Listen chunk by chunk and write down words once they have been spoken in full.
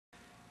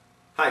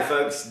Hi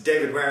folks,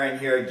 David Waring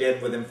here again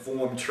with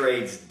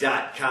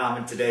InformedTrades.com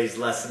and today's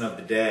lesson of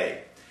the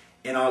day.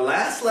 In our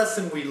last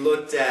lesson we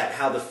looked at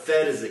how the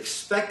Fed is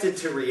expected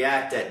to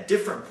react at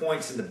different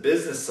points in the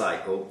business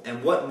cycle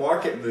and what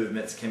market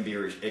movements can be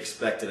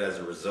expected as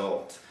a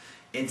result.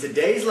 In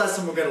today's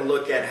lesson we're going to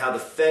look at how the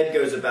Fed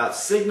goes about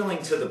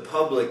signaling to the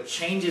public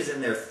changes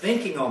in their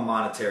thinking on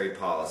monetary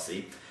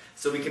policy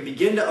so we can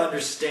begin to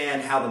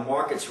understand how the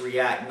markets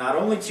react not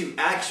only to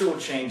actual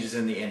changes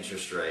in the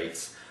interest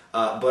rates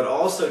but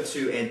also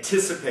to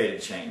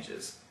anticipated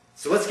changes.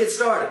 So let's get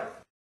started.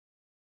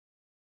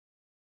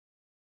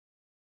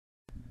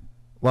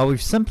 While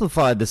we've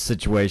simplified this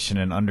situation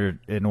in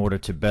order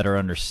to better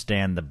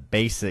understand the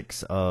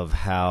basics of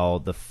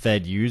how the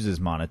Fed uses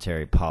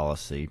monetary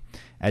policy,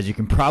 as you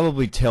can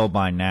probably tell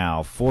by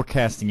now,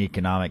 forecasting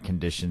economic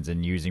conditions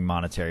and using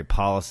monetary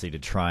policy to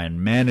try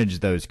and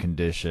manage those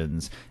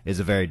conditions is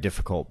a very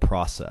difficult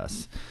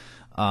process.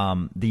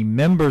 The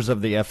members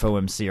of the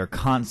FOMC are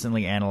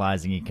constantly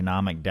analyzing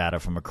economic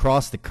data from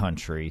across the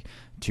country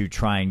to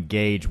try and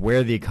gauge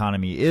where the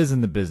economy is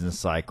in the business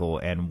cycle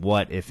and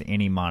what, if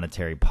any,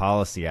 monetary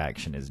policy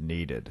action is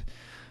needed.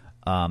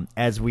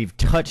 As we've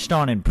touched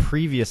on in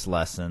previous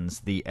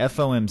lessons, the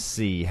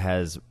FOMC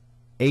has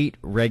 8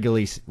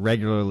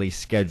 regularly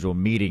scheduled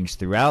meetings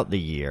throughout the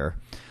year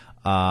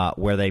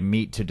where they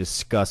meet to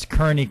discuss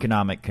current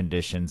economic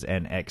conditions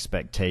and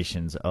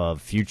expectations of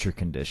future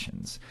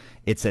conditions.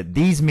 It's at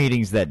these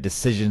meetings that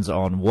decisions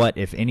on what,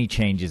 if any,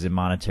 changes in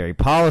monetary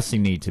policy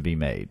need to be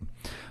made.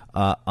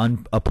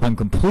 Upon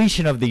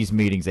completion of these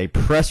meetings, a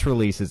press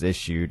release is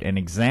issued, an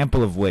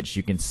example of which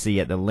you can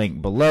see at the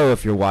link below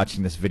if you're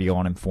watching this video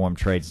on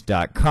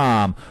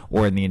InformedTrades.com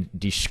or in the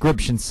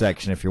description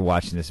section if you're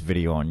watching this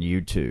video on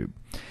YouTube.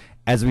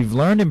 As we've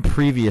learned in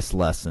previous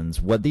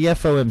lessons, what the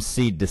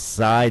FOMC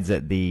decides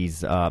at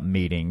these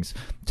meetings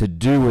to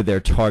do with their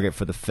target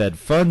for the Fed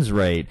funds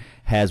rate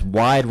has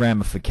wide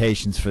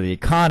ramifications for the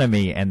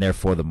economy and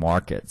therefore the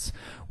markets.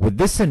 With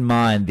this in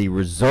mind, the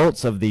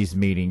results of these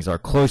meetings are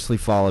closely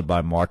followed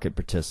by market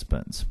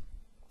participants.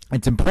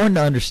 It's important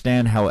to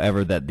understand,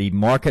 however, that the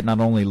market not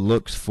only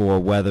looks for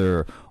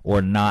whether or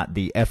not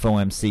the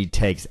FOMC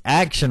takes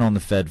action on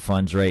the Fed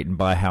funds rate and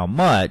by how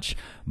much,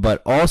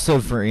 but also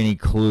for any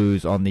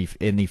clues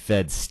in the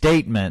Fed's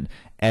statement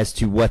as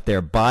to what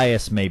their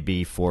bias may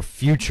be for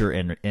future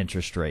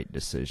interest rate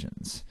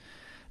decisions.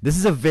 This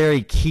is a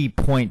very key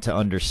point to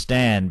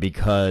understand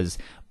because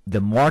the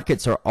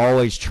markets are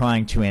always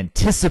trying to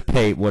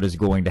anticipate what is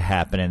going to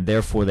happen, and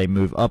therefore they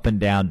move up and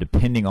down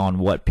depending on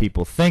what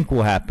people think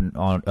will happen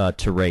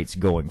to rates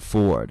going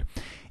forward.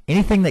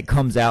 Anything that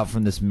comes out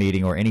from this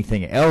meeting or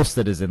anything else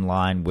that is in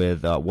line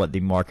with what the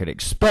market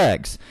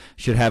expects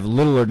should have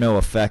little or no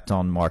effect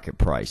on market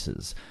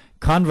prices.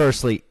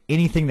 Conversely,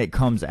 anything that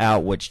comes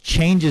out which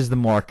changes the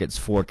market's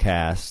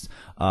forecast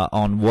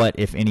on what,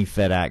 if any,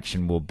 Fed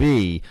action will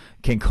be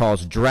can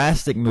cause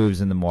drastic moves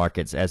in the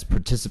markets as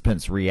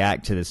participants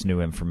react to this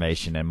new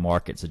information and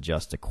markets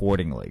adjust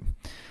accordingly.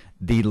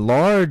 The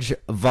large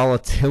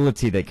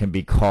volatility that can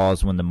be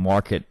caused when the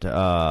market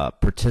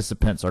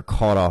participants are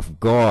caught off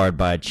guard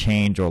by a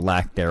change or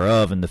lack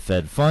thereof in the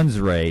Fed funds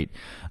rate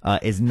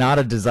is not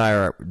a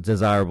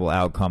desirable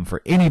outcome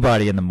for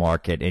anybody in the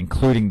market,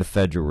 including the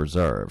Federal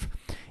Reserve.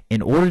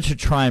 In order to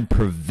try and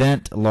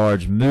prevent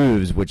large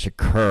moves which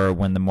occur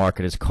when the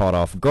market is caught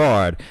off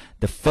guard,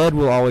 the Fed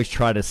will always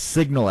try to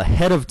signal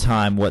ahead of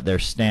time what their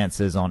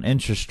stance is on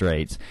interest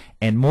rates,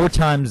 and more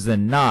times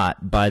than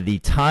not, by the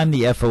time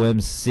the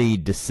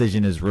FOMC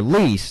decision is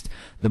released,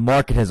 the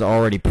market has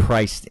already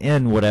priced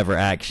in whatever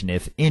action,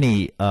 if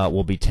any,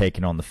 will be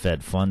taken on the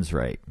Fed funds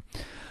rate.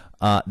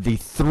 The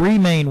 3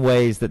 main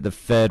ways that the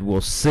Fed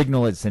will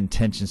signal its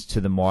intentions to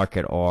the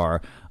market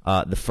are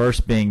the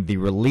first being the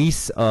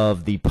release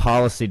of the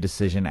policy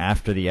decision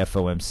after the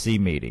FOMC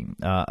meeting.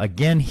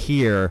 Again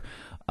here,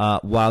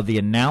 while the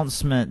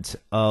announcement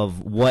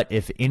of what,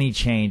 if any,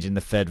 change in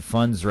the Fed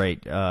funds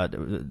rate,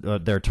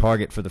 their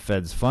target for the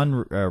Fed's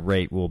fund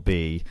rate will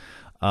be,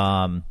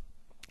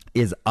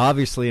 is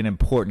obviously an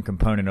important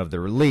component of the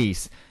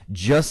release,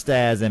 just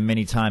as, and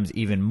many times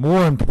even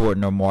more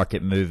important or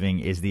market moving,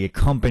 is the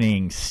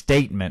accompanying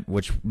statement,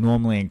 which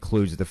normally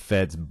includes the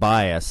Fed's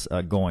bias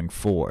going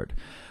forward.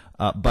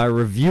 By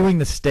reviewing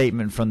the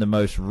statement from the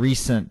most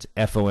recent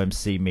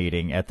FOMC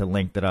meeting at the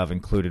link that I've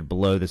included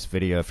below this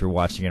video if you're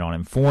watching it on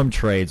Informed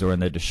Trades, or in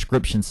the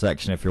description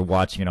section if you're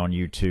watching it on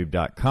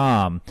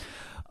YouTube.com,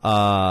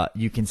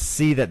 you can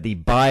see that the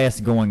bias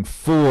going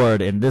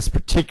forward in this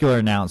particular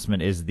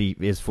announcement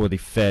is for the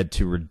Fed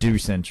to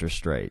reduce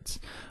interest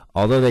rates.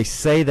 Although they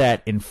say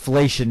that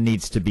inflation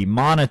needs to be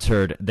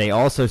monitored, they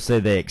also say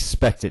they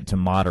expect it to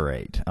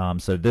moderate.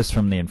 So this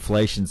from the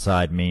inflation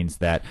side means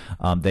that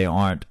they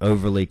aren't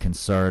overly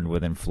concerned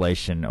with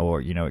inflation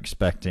or,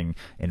 expecting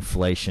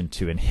inflation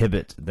to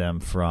inhibit them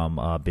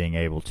from being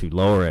able to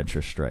lower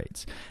interest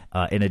rates.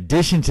 In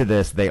addition to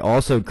this, they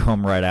also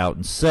come right out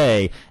and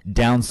say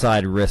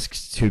downside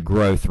risks to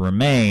growth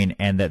remain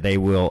and that they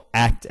will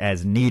act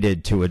as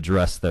needed to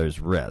address those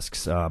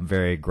risks.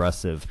 Very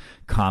aggressive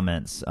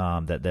comments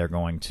that they're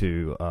going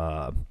to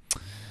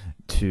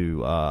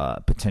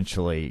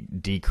potentially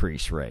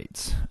decrease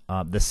rates.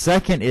 The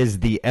second is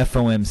the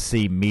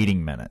FOMC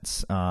meeting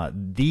minutes.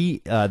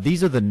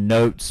 These are the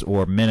notes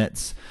or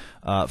minutes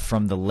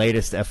from the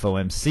latest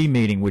FOMC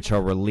meeting, which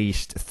are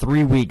released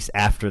 3 weeks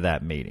after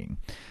that meeting.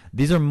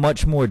 These are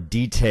much more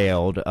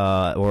detailed,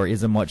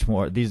 this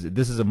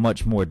is a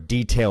much more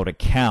detailed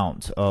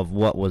account of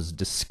what was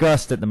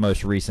discussed at the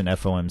most recent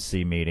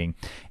FOMC meeting,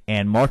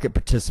 and market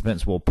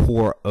participants will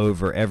pore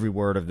over every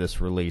word of this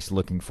release,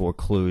 looking for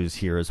clues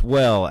here as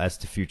well as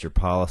to future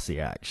policy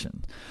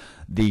action.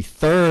 The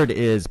third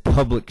is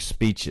public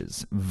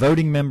speeches.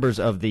 Voting members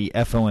of the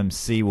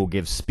FOMC will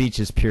give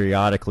speeches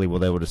periodically where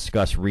they will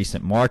discuss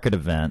recent market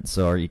events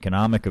or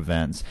economic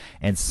events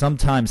and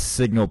sometimes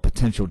signal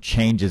potential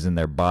changes in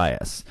their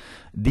bias.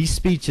 These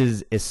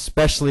speeches,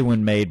 especially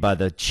when made by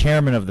the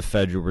chairman of the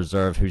Federal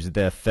Reserve, who's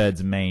the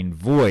Fed's main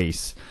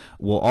voice,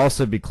 will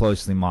also be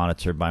closely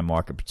monitored by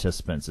market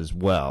participants as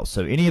well.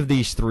 So any of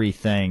these three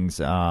things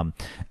the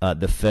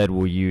Fed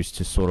will use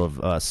to sort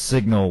of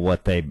signal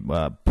what they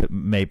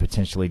may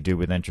potentially do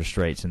with interest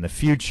rates in the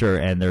future.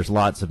 And there's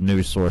lots of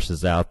news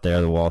sources out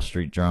there, the Wall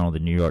Street Journal, the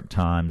New York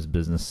Times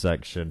business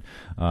section,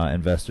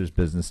 Investors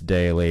Business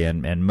Daily,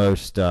 and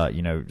most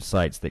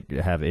sites that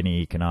have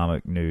any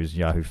economic news,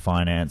 Yahoo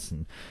Finance,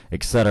 and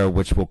et cetera,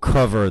 which will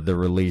cover the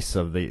release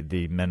of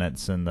the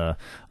minutes and the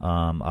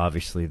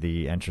obviously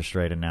the interest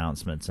rate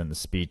announcements and the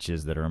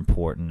speeches that are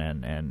important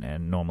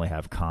and normally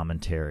have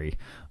commentary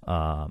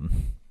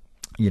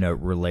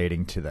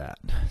relating to that.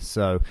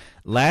 So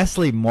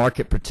lastly,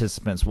 market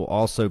participants will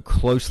also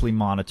closely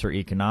monitor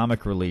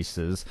economic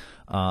releases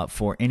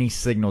for any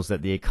signals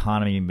that the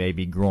economy may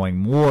be growing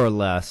more or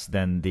less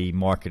than the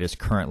market is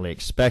currently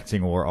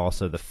expecting, or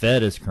also the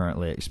Fed is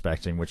currently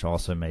expecting, which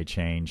also may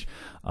change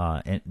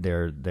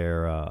their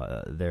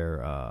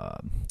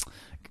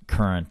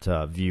current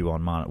view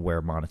on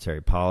where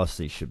monetary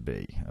policy should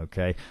be.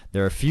 Okay,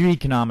 there are a few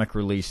economic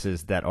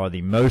releases that are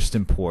the most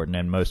important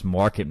and most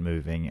market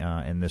moving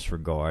in this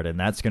regard, and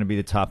that's going to be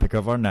the topic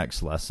of our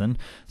next lesson.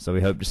 So we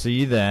hope to see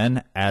you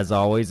then. As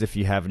always, if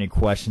you have any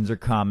questions or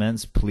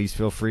comments, please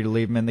feel free to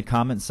leave them in the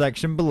comment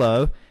section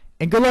below,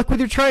 and good luck with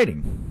your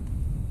trading.